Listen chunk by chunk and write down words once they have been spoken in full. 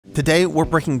Today, we're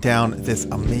breaking down this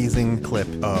amazing clip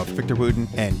of Victor Wooten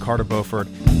and Carter Beauford.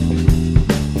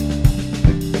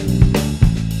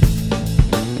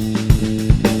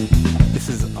 This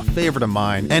is a favorite of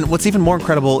mine. And what's even more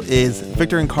incredible is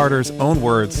Victor and Carter's own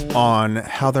words on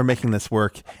how they're making this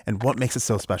work and what makes it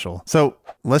so special. So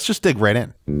let's just dig right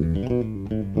in.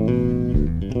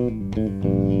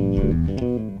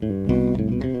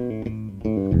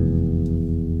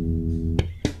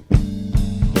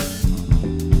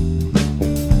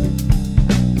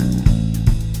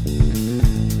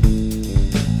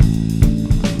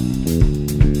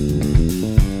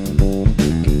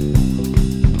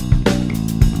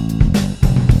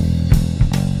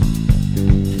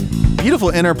 Beautiful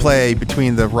interplay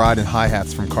between the ride and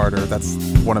hi-hats from Carter. That's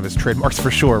one of his trademarks for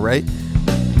sure, right?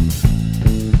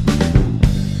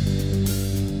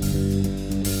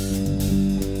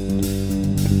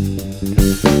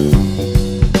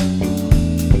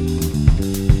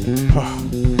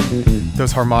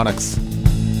 Those harmonics.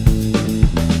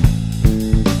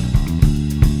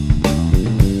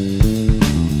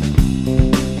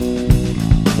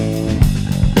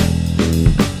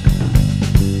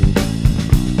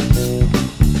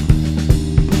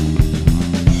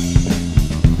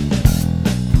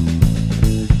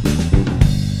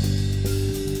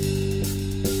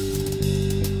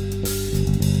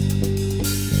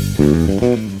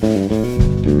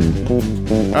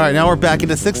 All right, now we're back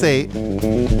into 6/8.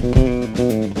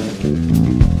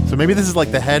 So maybe this is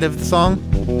like the head of the song.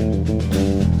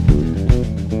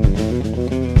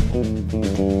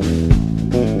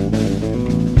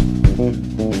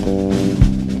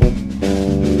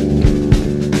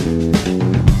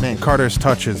 Man, Carter's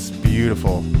touch is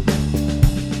beautiful.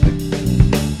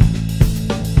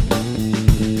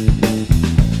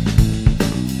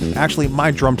 Actually, my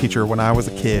drum teacher when I was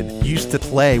a kid used to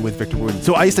play with Victor Wooten.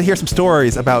 So I used to hear some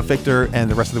stories about Victor and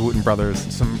the rest of the Wooten brothers,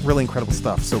 some really incredible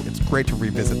stuff. So it's great to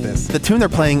revisit this. The tune they're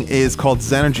playing is called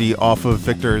Zenergy off of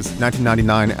Victor's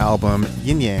 1999 album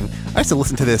Yin Yang. I used to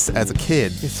listen to this as a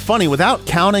kid. It's funny, without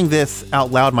counting this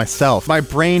out loud myself, my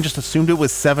brain just assumed it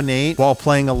was 7/8 while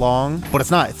playing along, but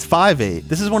it's not, it's 5/8.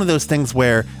 This is one of those things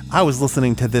where I was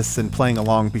listening to this and playing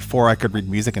along before I could read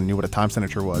music and knew what a time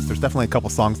signature was. There's definitely a couple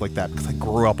songs like that because I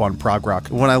grew up on prog rock.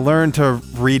 When I learned to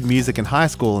read music in high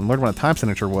school and learned what a time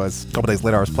signature was, a couple days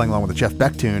later I was playing along with a Jeff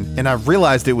Beck tune and I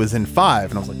realized it was in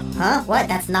 5 and I was like, huh? What?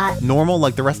 That's not normal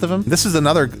like the rest of them? This is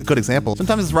another good example.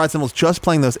 Sometimes this ride cymbal is just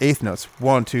playing those eighth notes.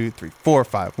 1, 2, 3, 4,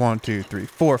 5. 1, 2, 3,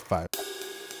 4, 5.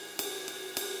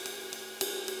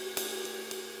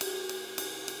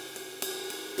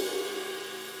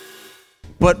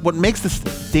 But what makes this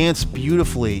dance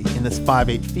beautifully in this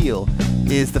 5/8 feel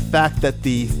is the fact that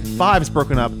the 5 is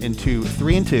broken up into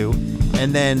 3 and 2,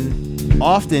 and then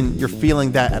often you're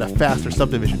feeling that at a faster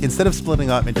subdivision. Instead of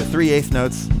splitting up into 3 eighth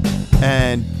notes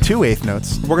and 2 eighth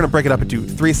notes, we're gonna break it up into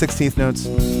 3 16th notes,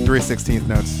 3 16th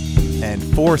notes, and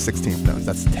 4 16th notes.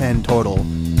 That's 10 total.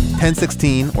 10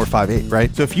 16 or 5/8,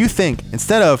 right? So if you think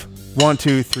instead of 1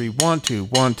 2 3 1 2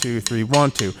 1 2 3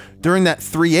 1 2 during that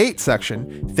 3/8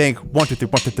 section, think 1 2 3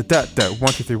 1 2 da da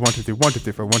 1 2 3 1 2 3 1 2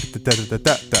 3 4 1 2 da da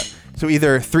da da. So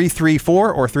either 3 3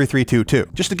 4 or 3 3 2 2.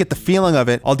 Just to get the feeling of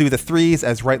it, I'll do the 3s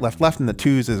as right left left and the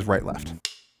 2s as right left.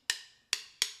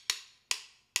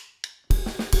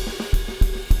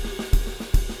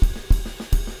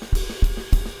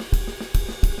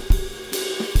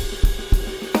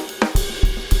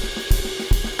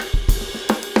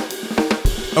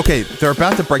 Okay, they're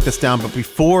about to break this down, but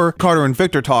before Carter and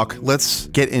Victor talk, let's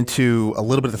get into a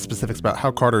little bit of the specifics about how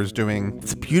Carter is doing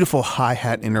this beautiful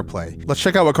hi-hat interplay. Let's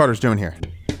check out what Carter's doing here.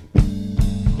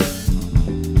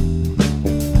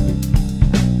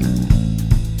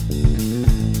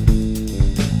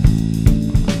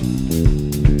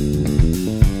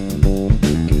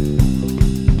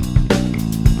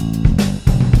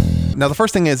 Now the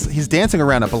first thing is he's dancing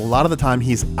around it, but a lot of the time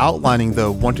he's outlining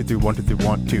the 1 2 3 1 2 3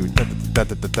 1 2 da, da,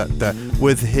 da, da, da, da,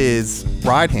 with his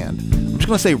ride hand. I'm just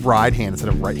gonna say ride hand instead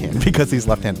of right hand because he's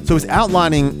left-handed. So he's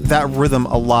outlining that rhythm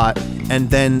a lot, and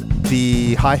then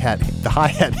the hi-hat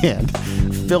hand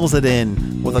fills it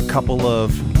in with a couple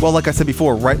of, well, like I said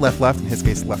before, right left left, in his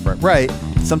case left right right.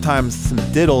 Sometimes some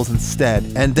diddles instead,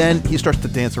 and then he starts to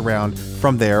dance around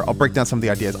from there. I'll break down some of the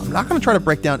ideas. I'm not going to try to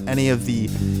break down any of the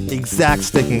exact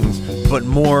stickings, but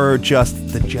more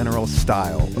just the general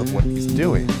style of what he's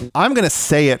doing. I'm going to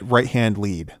say it right hand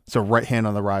lead. So right hand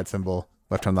on the ride cymbal,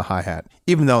 left hand on the hi-hat,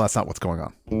 even though that's not what's going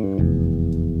on.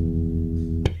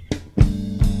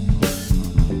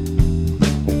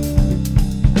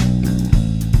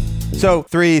 So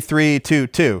 3 3 2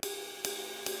 2.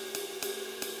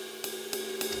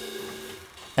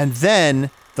 And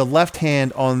then the left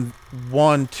hand on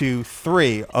 1, 2,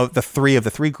 3 of the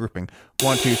three grouping.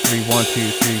 1, 2, 3, 1, 2,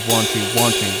 3, 1, 2,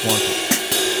 1, 2, 1, 2.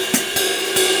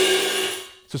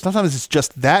 So sometimes it's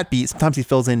just that beat. Sometimes he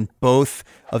fills in both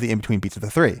of the in-between beats of the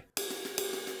 3.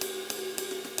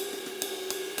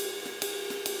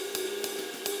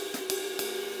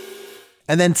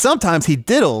 And then sometimes he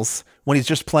diddles when he's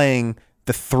just playing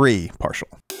the 3 partial.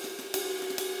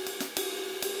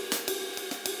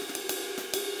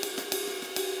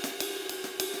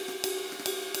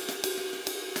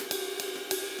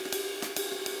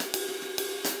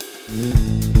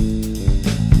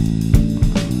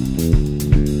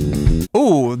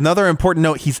 Ooh, another important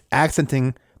note, he's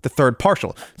accenting the 3rd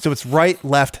partial. So it's right,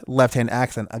 left, left-hand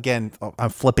accent. Again, I'm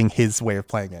flipping his way of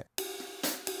playing it.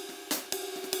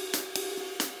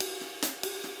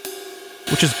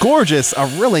 Which is gorgeous, a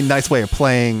really nice way of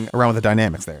playing around with the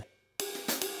dynamics there.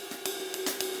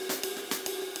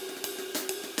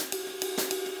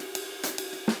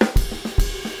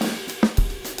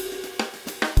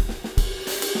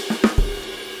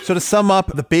 So to sum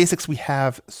up, the basics we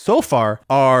have so far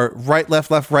are right,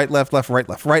 left, left, right, left, left, right,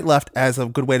 left, right, left as a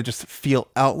good way to just feel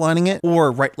outlining it,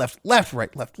 or right, left, left,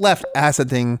 right, left, left,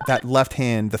 accenting that left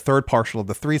hand, the 3rd partial of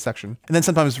the 3 section. And then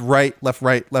sometimes right, left,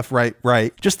 right, left, right,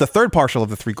 right, just the 3rd partial of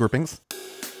the 3 groupings.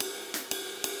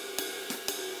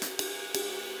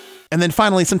 And then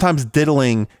finally, sometimes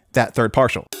diddling that 3rd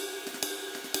partial.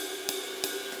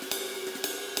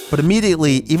 But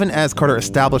immediately, even as Carter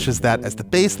establishes that as the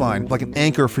bass line, like an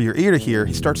anchor for your ear to hear,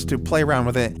 he starts to play around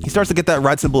with it. He starts to get that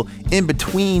ride cymbal in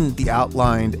between the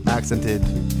outlined, accented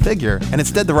figure. And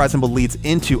instead, the ride cymbal leads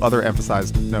into other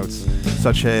emphasized notes,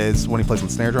 such as when he plays on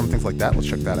the snare drum, things like that. Let's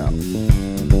check that out.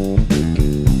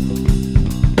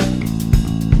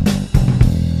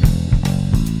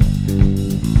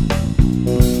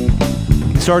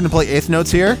 He's starting to play 8th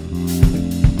notes here.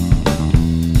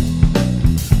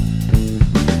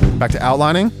 Back to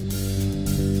outlining.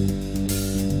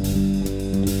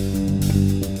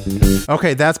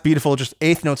 Okay, that's beautiful. Just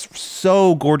 8th notes,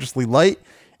 so gorgeously light.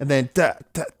 And then da,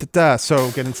 da, da, da. So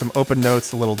getting some open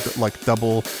notes, a little like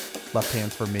double left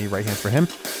hands for me, right hands for him.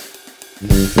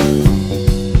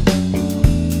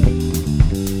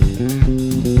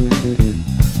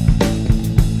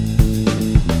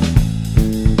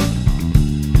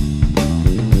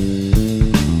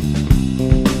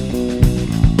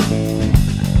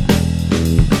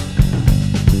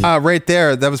 Right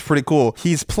there, that was pretty cool.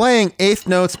 He's playing 8th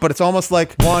notes, but it's almost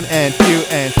like 1 and 2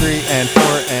 and 3 and 4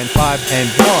 and 5 and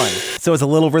 1. So it's a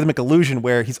little rhythmic illusion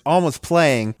where he's almost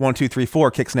playing 1, 2, 3,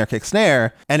 4, kick, snare, kick,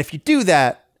 snare. And if you do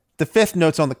that, the 5th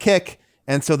note's on the kick.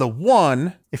 And so the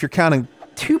 1, if you're counting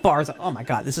 2 bars, oh my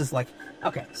God, this is like,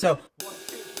 okay, so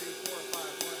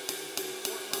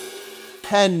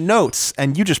 10 notes,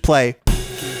 and you just play 2,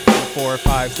 3, 4,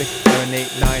 5, 6, 7,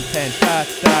 8, 9, 10, da,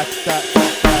 da, da, da, da,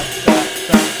 da, da.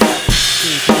 2,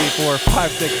 3, 4,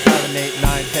 5, 6, 7, 8,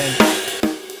 9, 10.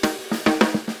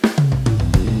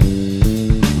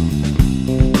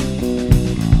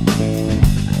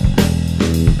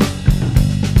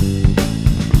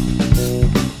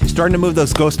 You're starting to move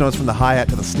those ghost notes from the hi-hat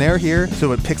to the snare here,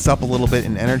 so it picks up a little bit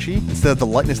in energy. Instead of the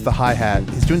lightness of the hi-hat,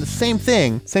 he's doing the same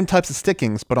thing, same types of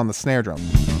stickings, but on the snare drum.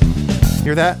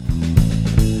 Hear that?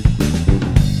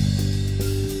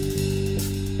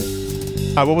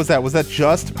 What was that? Was that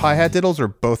just hi-hat diddles or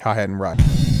both hi-hat and ride?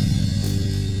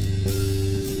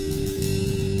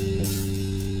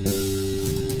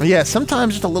 Yeah,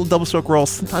 sometimes just a little double stroke roll,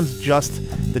 sometimes just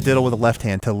the diddle with the left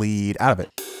hand to lead out of it.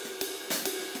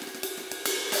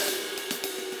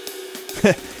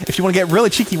 If you want to get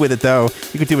really cheeky with it though,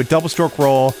 you could do a double stroke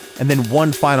roll and then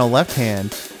one final left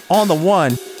hand on the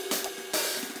 1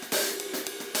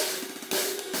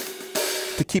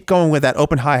 to keep going with that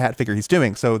open hi-hat figure he's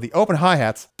doing. So the open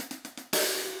hi-hats,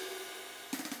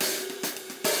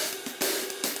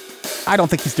 I don't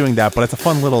think he's doing that, but it's a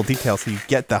fun little detail so you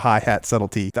get the hi-hat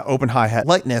subtlety, the open hi-hat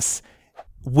lightness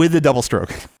with the double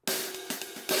stroke.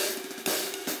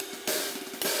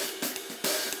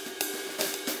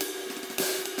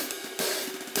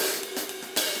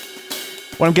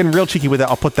 When I'm getting real cheeky with it,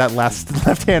 I'll put that last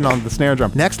left hand on the snare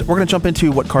drum. Next, we're going to jump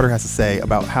into what Carter has to say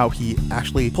about how he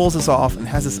actually pulls this off and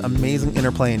has this amazing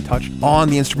interplay and touch on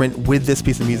the instrument with this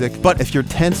piece of music. But if you're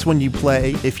tense when you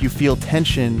play, if you feel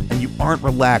tension and you aren't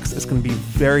relaxed, it's going to be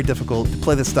very difficult to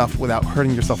play this stuff without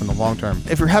hurting yourself in the long term.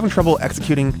 If you're having trouble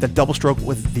executing that double stroke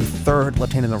with the 3rd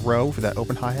left hand in a row for that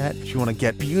open hi-hat, if you want to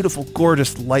get beautiful,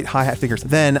 gorgeous, light hi-hat figures,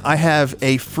 then I have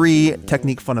a free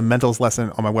technique fundamentals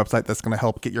lesson on my website that's going to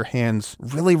help get your hands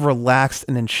really relaxed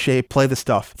and in shape. Play the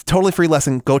stuff. It's a totally free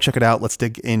lesson. Go check it out. Let's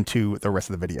dig into the rest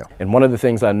of the video. And one of the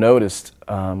things I noticed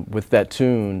with that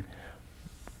tune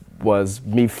was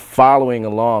me following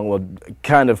along, well,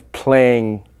 kind of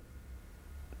playing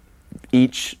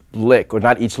each lick, or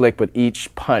not each lick, but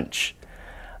each punch.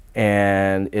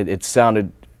 And it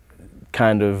sounded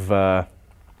kind of,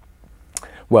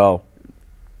 well,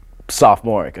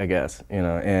 sophomoric, I guess, you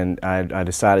know, and I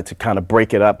decided to kind of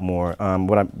break it up more.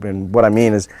 What I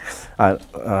mean is,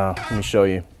 let me show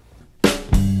you.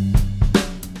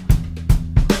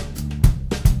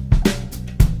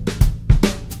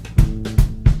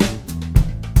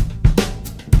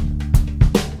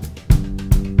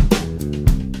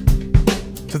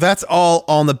 So that's all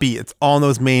on the beat. It's all on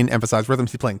those main emphasized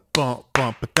rhythms. He's playing bump,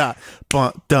 bump, da,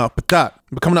 bump, da, da.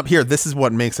 But coming up here, this is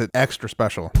what makes it extra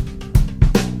special. Yeah,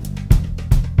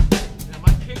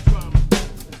 my kick drum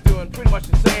is doing pretty much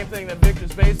the same thing that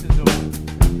Victor's bass is doing.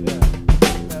 Yeah.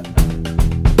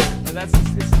 And that's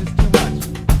it's too much.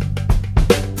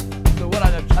 So what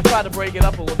I tried to break it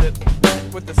up a little bit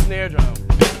with the snare drum.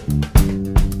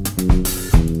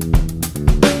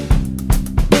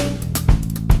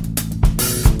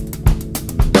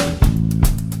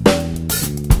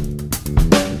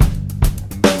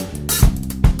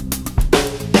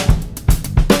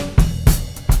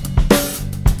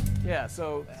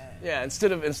 So yeah,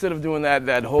 instead of doing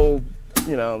that whole,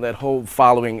 you know, that whole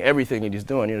following everything that he's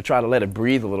doing, you know, try to let it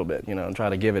breathe a little bit, you know, and try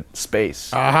to give it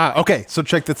space. Okay, so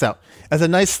check this out. As a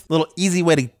nice little easy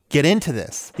way to get into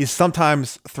this, he's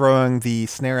sometimes throwing the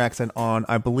snare accent on,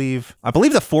 I believe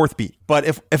the fourth beat. But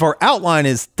if our outline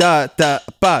is da da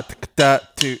ba da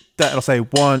two da, it'll say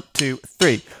 1 2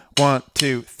 3, 1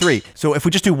 2 3. So if we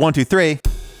just do 1 2 3.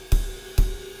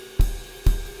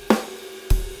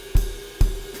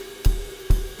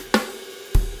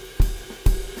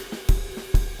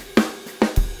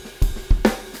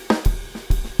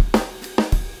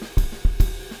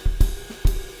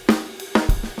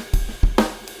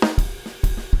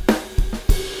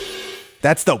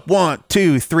 That's the 1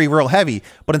 2 3 real heavy,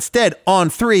 but instead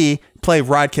on 3 play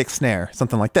ride kick snare,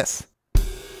 something like this.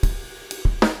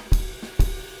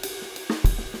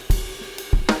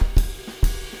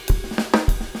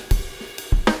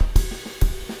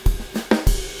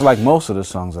 Like most of the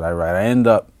songs that I write, I end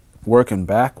up working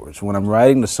backwards. When I'm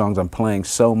writing the songs, I'm playing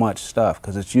so much stuff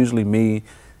because it's usually me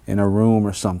in a room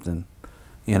or something,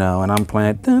 you know, and I'm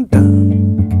playing dun dun.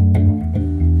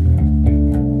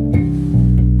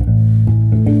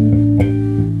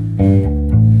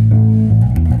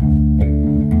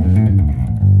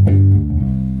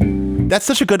 That's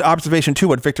such a good observation too,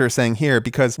 what Victor is saying here,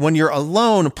 because when you're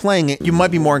alone playing it, you might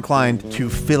be more inclined to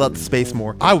fill up the space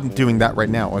more. I'm doing that right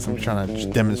now as I'm trying to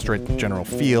just demonstrate the general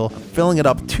feel. I'm filling it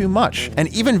up too much.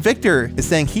 And even Victor is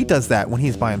saying he does that when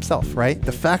he's by himself, right?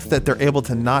 The fact that they're able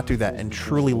to not do that and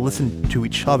truly listen to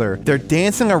each other. They're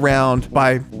dancing around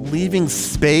by leaving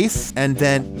space and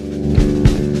then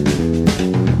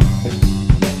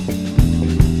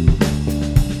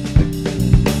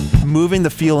moving the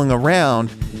feeling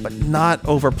around, but not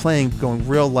overplaying, going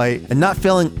real light, and not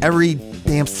filling every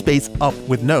damn space up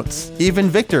with notes. Even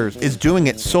Victor is doing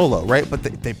it solo, right? But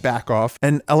they back off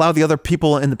and allow the other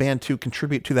people in the band to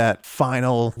contribute to that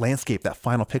final landscape, that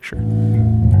final picture. You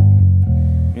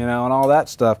know, and all that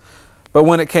stuff. But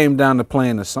when it came down to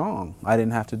playing the song, I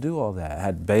didn't have to do all that. I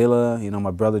had Bela, you know,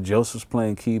 my brother Joseph's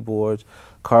playing keyboards.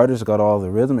 Carter's got all the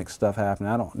rhythmic stuff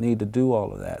happening. I don't need to do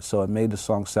all of that. So it made the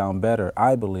song sound better,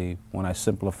 I believe, when I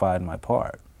simplified my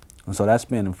part. And so that's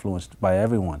been influenced by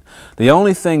everyone. The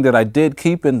only thing that I did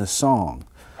keep in the song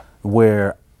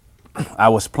where I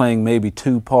was playing maybe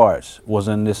 2 parts was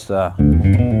in this, I'll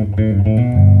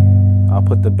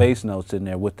put the bass notes in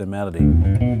there with the melody.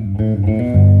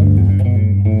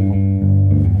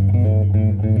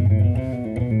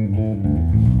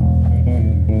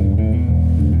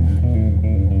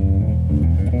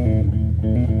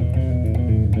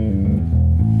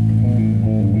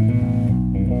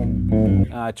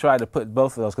 I tried to put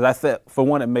both of those because I thought, for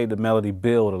one, it made the melody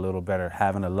build a little better,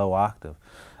 having a low octave.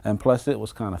 And plus, it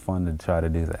was kind of fun to try to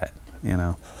do that, you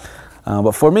know.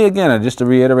 But for me, again, just to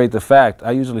reiterate the fact,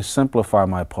 I usually simplify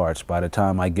my parts by the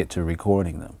time I get to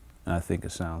recording them. And I think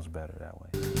it sounds better that way.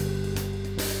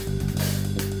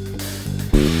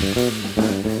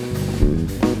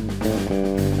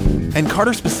 And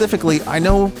Carter specifically, I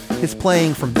know his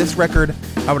playing from this record.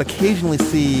 I would occasionally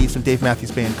see some Dave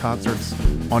Matthews Band concerts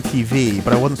on TV,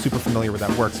 but I wasn't super familiar with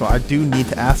that work. So I do need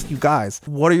to ask you guys,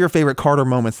 what are your favorite Carter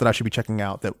moments that I should be checking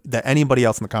out, that anybody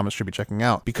else in the comments should be checking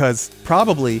out? Because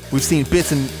probably we've seen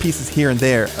bits and pieces here and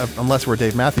there, unless we're a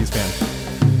Dave Matthews fan.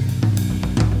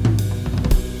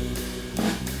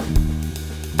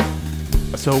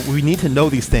 So we need to know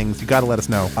these things. You got to let us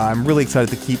know. I'm really excited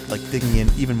to keep like digging in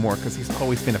even more because he's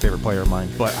always been a favorite player of mine.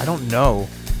 But I don't know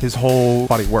his whole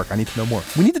body of work. I need to know more.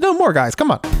 We need to know more, guys.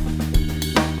 Come on.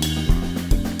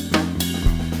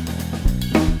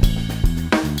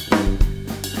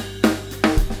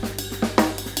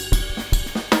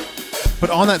 But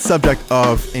on that subject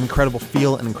of incredible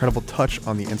feel and incredible touch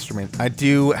on the instrument, I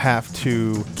do have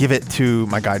to give it to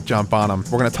my guy, John Bonham.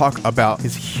 We're going to talk about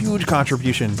his huge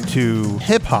contribution to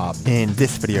hip hop in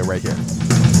this video right here.